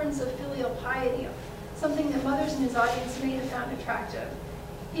the importance of filial piety, something that mothers in his audience may have found attractive.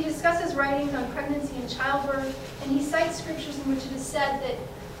 He discusses writings on pregnancy and childbirth, and he cites scriptures in which it is said that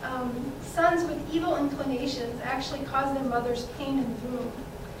sons with evil inclinations actually cause their mothers pain in the womb.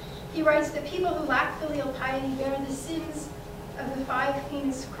 He writes that people who lack filial piety bear the sins of the 5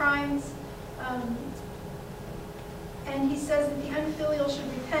 heinous crimes, and he says that the unfilial should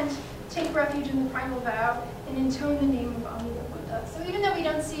repent, take refuge in the primal vow, and intone the name of Amida Buddha. So even though we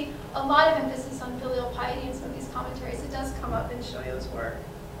don't see a lot of emphasis on filial piety in some of these commentaries, it does come up in Shoyo's work.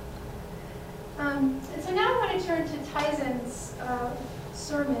 And so now I want to turn to Taizen's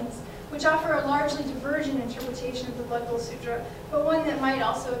sermons, which offer a largely divergent interpretation of the Blood Bowl Sutra, but one that might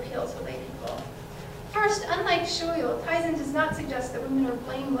also appeal to lay people. First, unlike Shoyo, Taizen does not suggest that women are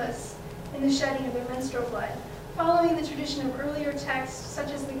blameless in the shedding of their menstrual blood. Following the tradition of earlier texts,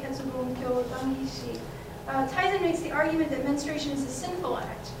 such as the Ketsubun-kyo or Dangishi, Taizen makes the argument that menstruation is a sinful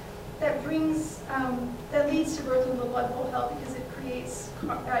act that leads to birth in the blood bowl hell because it creates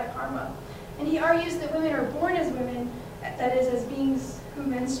bad karma. And he argues that women are born as women, that is, as beings who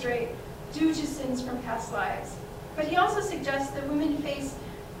menstruate, due to sins from past lives. But he also suggests that women face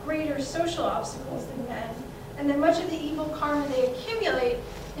greater social obstacles than men, and that much of the evil karma they accumulate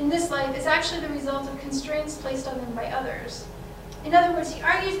in this life is actually the result of constraints placed on them by others. In other words, he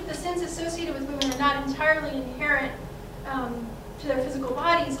argues that the sins associated with women are not entirely inherent to their physical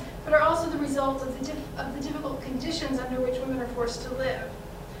bodies, but are also the result of the difficult conditions under which women are forced to live.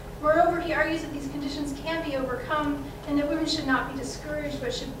 Moreover, he argues that these conditions can be overcome and that women should not be discouraged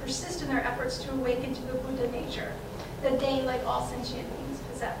but should persist in their efforts to awaken to the Buddha nature that they, like all sentient beings,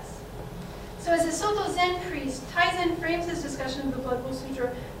 possess. So as a Soto Zen priest, Taizen frames his discussion of the Blood Bowl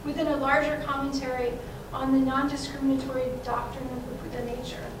Sutra within a larger commentary on the non-discriminatory doctrine of the Buddha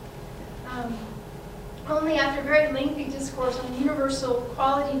nature. Only after very lengthy discourse on the universal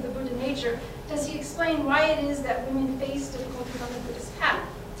quality of the Buddha nature does he explain why it is that women face difficulties on the Buddhist path.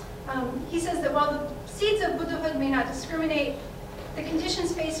 He says that while the seeds of Buddhahood may not discriminate, the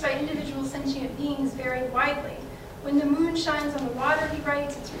conditions faced by individual sentient beings vary widely. When the moon shines on the water, he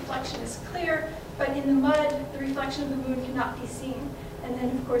writes, its reflection is clear, but in the mud, the reflection of the moon cannot be seen. And then,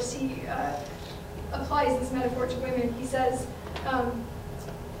 of course, he applies this metaphor to women. He says,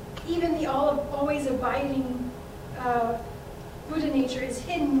 even the always abiding Buddha nature is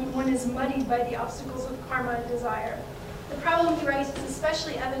hidden when one is muddied by the obstacles of karma and desire. The problem, he writes, is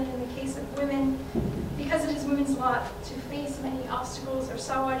especially evident in the case of women. Because it is women's lot to face many obstacles or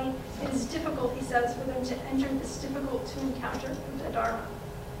sawari, it is difficult, he says, for them to enter this difficult to encounter Buddha Dharma.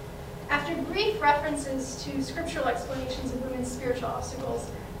 After brief references to scriptural explanations of women's spiritual obstacles,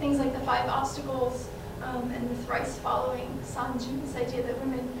 things like the 5 obstacles and the thrice following Sanju, this idea that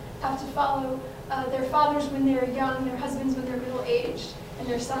women have to follow their fathers when they're young, their husbands when they're middle-aged, and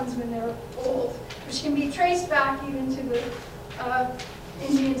their sons when they're old, which can be traced back even to the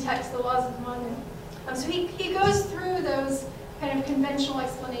Indian text, the laws of Manu. So he goes through those kind of conventional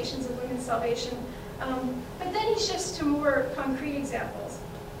explanations of women's salvation, but then he shifts to more concrete examples.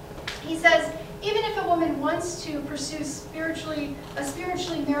 He says, even if a woman wants to pursue a spiritually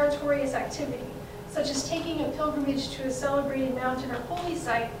meritorious activity, such as taking a pilgrimage to a celebrated mountain or holy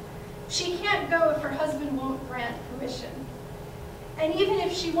site, she can't go if her husband won't grant permission. And even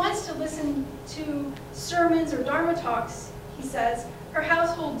if she wants to listen to sermons or Dharma talks, he says, her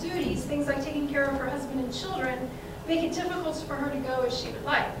household duties, things like taking care of her husband and children, make it difficult for her to go as she would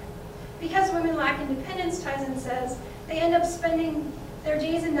like. Because women lack independence, Taizen says, they end up spending their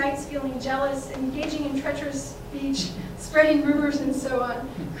days and nights feeling jealous, engaging in treacherous speech, spreading rumors and so on,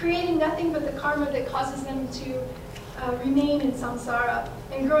 creating nothing but the karma that causes them to remain in samsara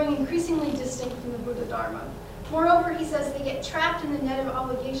and growing increasingly distinct from the Buddha Dharma. Moreover, he says they get trapped in the net of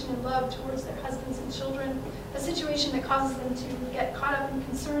obligation and love towards their husbands and children, a situation that causes them to get caught up in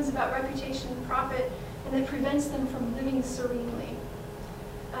concerns about reputation and profit, and that prevents them from living serenely.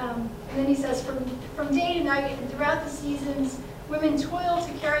 And then he says, from day to night and throughout the seasons, women toil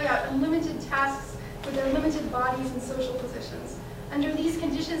to carry out unlimited tasks with their limited bodies and social positions. Under these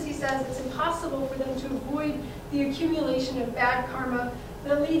conditions, he says, it's impossible for them to avoid the accumulation of bad karma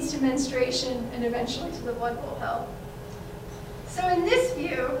that leads to menstruation and eventually to the blood bowl hell. So in this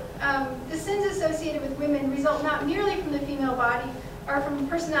view, the sins associated with women result not merely from the female body or from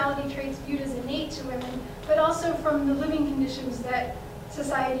personality traits viewed as innate to women, but also from the living conditions that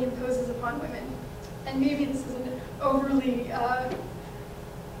society imposes upon women. And maybe this is an overly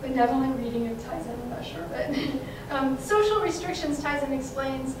benevolent reading of Taizen, I'm not sure, but social restrictions, Taizen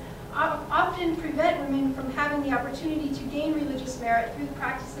explains, often prevent women from having the opportunity to gain religious merit through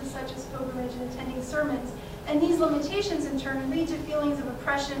practices such as pilgrimage and attending sermons. And these limitations, in turn, lead to feelings of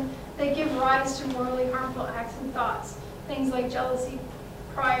oppression that give rise to morally harmful acts and thoughts, things like jealousy,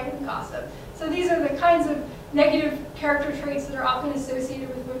 pride, and gossip. So these are the kinds of negative character traits that are often associated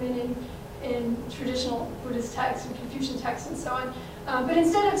with women in traditional Buddhist texts and Confucian texts and so on. But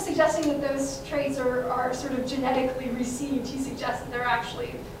instead of suggesting that those traits are sort of genetically received, he suggests that they're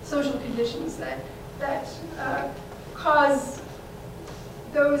actually social conditions that cause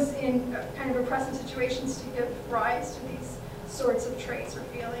those in kind of oppressive situations to give rise to these sorts of traits or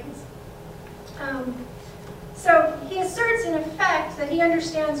feelings. So he asserts, in effect, that he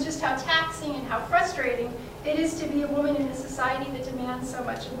understands just how taxing and how frustrating it is to be a woman in a society that demands so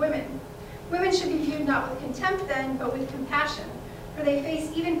much of women. Women should be viewed not with contempt then, but with compassion, for they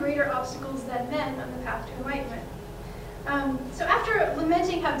face even greater obstacles than men on the path to enlightenment. So after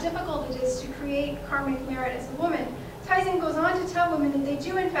lamenting how difficult it is to create karmic merit as a woman, Taizen goes on to tell women that they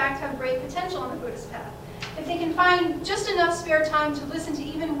do in fact have great potential on the Buddhist path. If they can find just enough spare time to listen to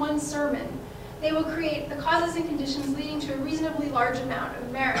even one sermon, they will create the causes and conditions leading to a reasonably large amount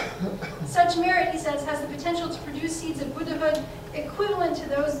of merit. Such merit, he says, has the potential to produce seeds of Buddhahood equivalent to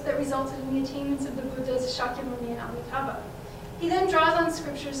those that resulted in the attainments of the Buddhas Shakyamuni and Amitabha. He then draws on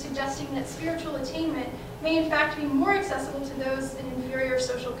scriptures suggesting that spiritual attainment may in fact be more accessible to those in inferior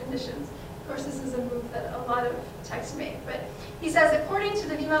social conditions. Of course, this is a move that a lot of texts make, but he says, according to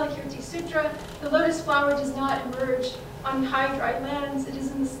the Vimalakirti Sutra, the lotus flower does not emerge on high, dry lands. It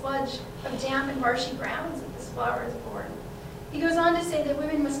is in the sludge of damp and marshy grounds that this flower is born. He goes on to say that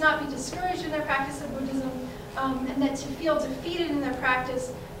women must not be discouraged in their practice of Buddhism, and that to feel defeated in their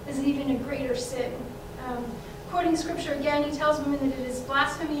practice is even a greater sin. Quoting scripture again, he tells women that it is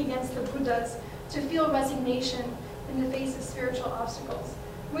blasphemy against the Buddhas to feel resignation in the face of spiritual obstacles.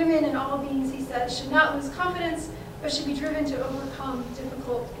 Women and all beings, he says, should not lose confidence, but should be driven to overcome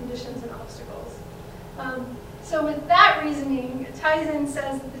difficult conditions and obstacles. So with that reasoning, Taizen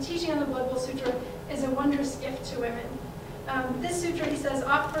says that the teaching on the Blood Bowl Sutra is a wondrous gift to women. This sutra, he says,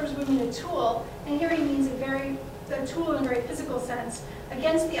 offers women a tool, and here he means a tool in a very physical sense,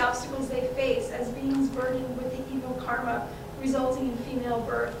 against the obstacles they face as beings burdened with the evil karma resulting in female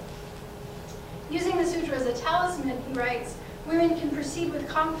birth. Using the sutra as a talisman, he writes, women can proceed with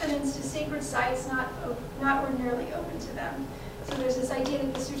confidence to sacred sites not ordinarily open to them. So there's this idea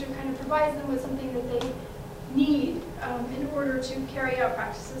that the sutra kind of provides them with something that they need in order to carry out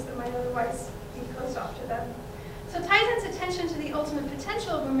practices that might otherwise be closed off to them. So Taizen's attention to the ultimate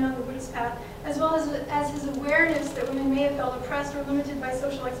potential of women on the Buddhist path, as well as his awareness that women may have felt oppressed or limited by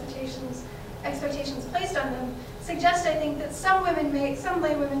social expectations placed on them, suggests, I think, that some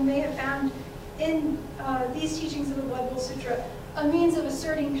lay women may have found in these teachings of the Blood Bowl Sutra a means of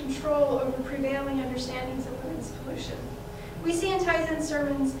asserting control over prevailing understandings of women's pollution. We see in Taizen's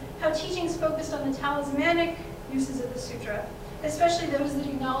sermons how teachings focused on the talismanic uses of the sutra, especially those that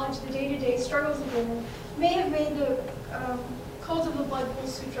acknowledge the day-to-day struggles of women, may have made the cult of the Blood Bowl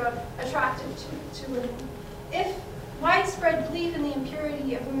Sutra attractive to women. If widespread belief in the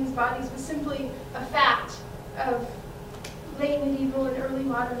impurity of women's bodies was simply a fact of late medieval and early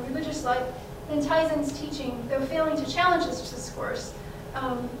modern religious life, then Taizen's teaching, though failing to challenge this discourse,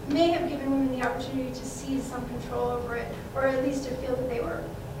 may have given women the opportunity to seize some control over it, or at least to feel that they were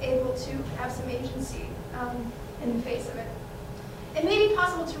able to have some agency in the face of it. It may be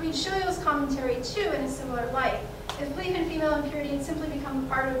possible to read Shulyo's commentary, too, in a similar light. If belief in female impurity had simply become a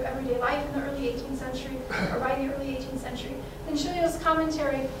part of everyday life in the early 18th century, or by the early 18th century, then Shulyo's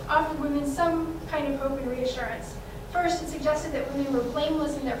commentary offered women some kind of hope and reassurance. First, it suggested that women were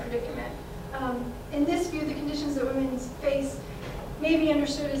blameless in their predicament. In this view, the conditions that women face may be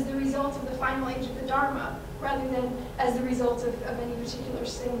understood as the result of the final age of the Dharma, rather than as the result of any particular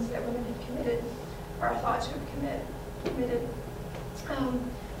sins that women had committed or are thought to have committed.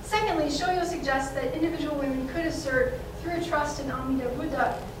 Secondly, Shulyo suggests that individual women could assert, through trust in Amida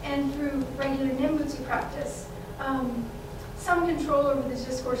Buddha and through regular Nembutsu practice, some control over the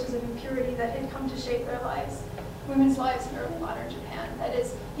discourses of impurity that had come to shape their lives, women's lives in early modern Japan. That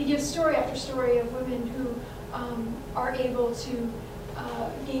is, he gives story after story of women who are able to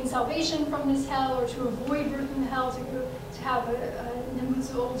gain salvation from this hell, or to avoid birth in hell, to have a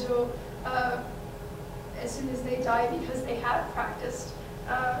Nembutsu Ojo as soon as they die because they have practiced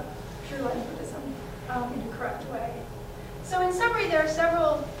Pure Land Buddhism in a correct way. So in summary, there are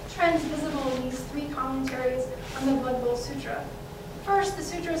several trends visible in these three commentaries on the Blood Bowl Sutra. First, the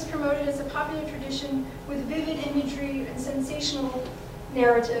sutra is promoted as a popular tradition with vivid imagery and sensational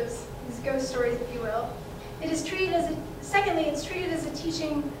narratives, these ghost stories, if you will. Secondly, it's treated as a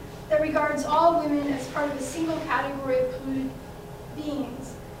teaching that regards all women as part of a single category of polluted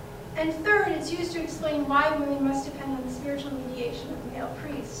beings. And third, it's used to explain why women must depend on the spiritual mediation of the male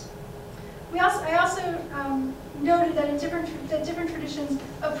priest. I also noted that different traditions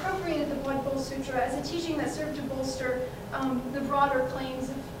appropriated the Blood Bowl Sutra as a teaching that served to bolster the broader claims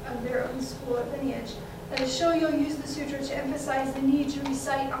of their own school of lineage. Shōyo used the sutra to emphasize the need to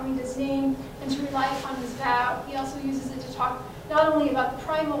recite Amida's name and to rely upon his vow. He also uses it to talk not only about the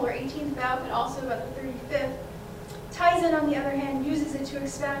primal or 18th vow, but also about the 35th. Taizen, on the other hand, uses it to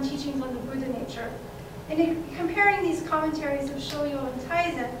expound teachings on the Buddha nature. And in comparing these commentaries of Shōyo and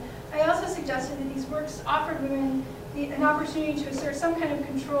Taizen, I also suggested that these works offered women an opportunity to assert some kind of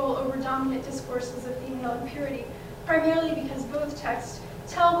control over dominant discourses of female impurity, primarily because both texts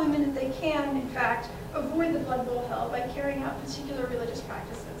tell women that they can, in fact, avoid the blood bowl hell by carrying out particular religious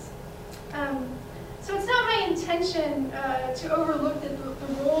practices. So it's not my intention to overlook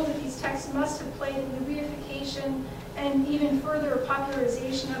the role that these texts must have played in the reification and even further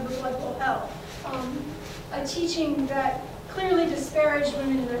popularization of the blood bowl hell, a teaching that clearly disparaged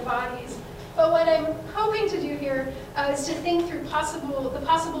women in their bodies. But what I'm hoping to do here is to think through the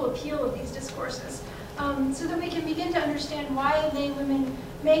possible appeal of these discourses, so that we can begin to understand why lay women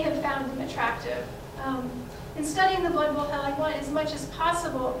may have found them attractive. In studying the blood bowl hell, I want as much as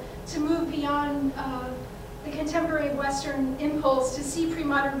possible to move beyond the contemporary Western impulse to see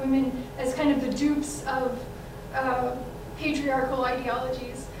pre-modern women as kind of the dupes of patriarchal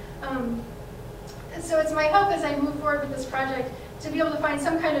ideologies. So it's my hope as I move forward with this project to be able to find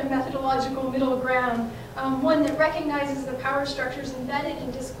some kind of methodological middle ground, one that recognizes the power structures embedded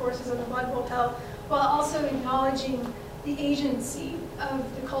in discourses on the blood bowl hell, while also acknowledging the agency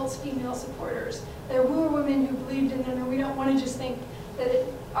of the cult's female supporters. There were women who believed in them, and we don't want to just think that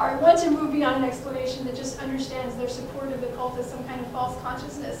I want to move beyond an explanation that just understands their support of the cult as some kind of false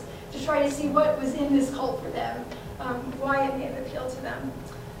consciousness, to try to see what was in this cult for them, why it may have appealed to them.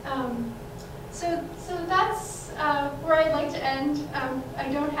 So that's where I'd like to end. I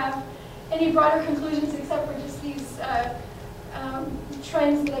don't have any broader conclusions except for just these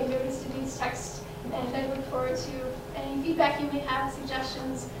trends that I've noticed in these texts, and I look forward to any feedback you may have,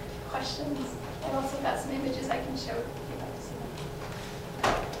 suggestions, questions. I've also got some images I can show